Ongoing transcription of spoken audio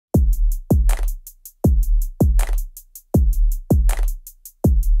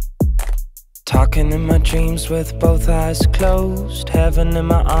Talking in my dreams with both eyes closed, heaven in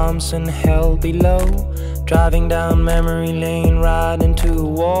my arms and hell below. Driving down memory lane right into a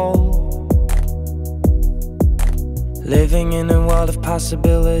wall. Living in a world of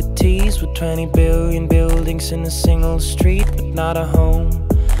possibilities, with 20 billion buildings in a single street, but not a home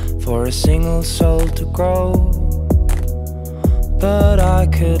for a single soul to grow. But I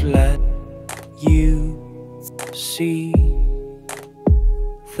could let you see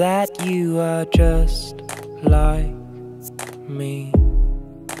that you are just like me.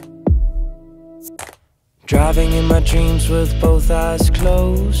 Driving in my dreams with both eyes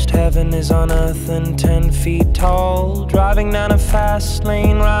closed, heaven is on earth and 10 feet tall. Driving down a fast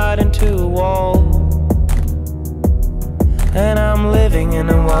lane right into a wall. And I'm living in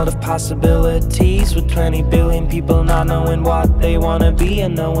a world of possibilities, with 20 billion people not knowing what they wanna be,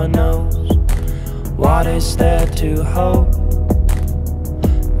 and no one knows what is there to hope.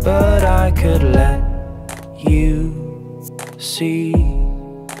 But I could let you see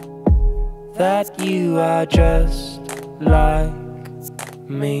that you are just like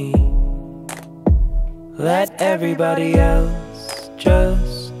me. Let everybody else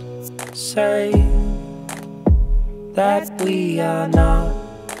just say that we are not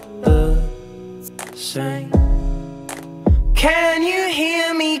the same. Can you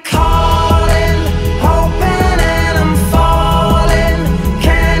hear me calling, hoping and I'm falling?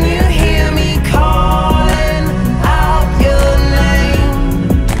 Can you hear me calling out your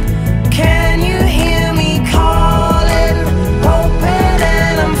name? Can you hear me calling, hoping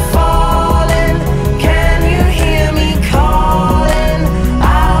and I'm falling? Can you hear me calling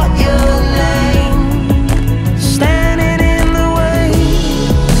out your name? Standing in the way,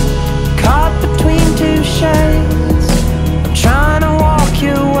 caught between two shades, trying to walk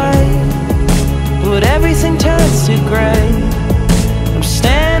your way, but everything turns to grey. I'm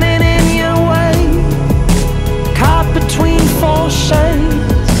standing in your way, caught between four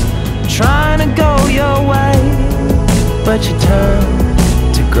shades, trying to go your way, but you turn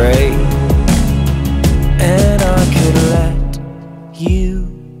to grey. And I could let you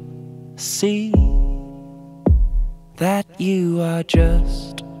see that you are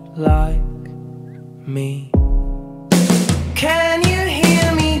just like me. Can you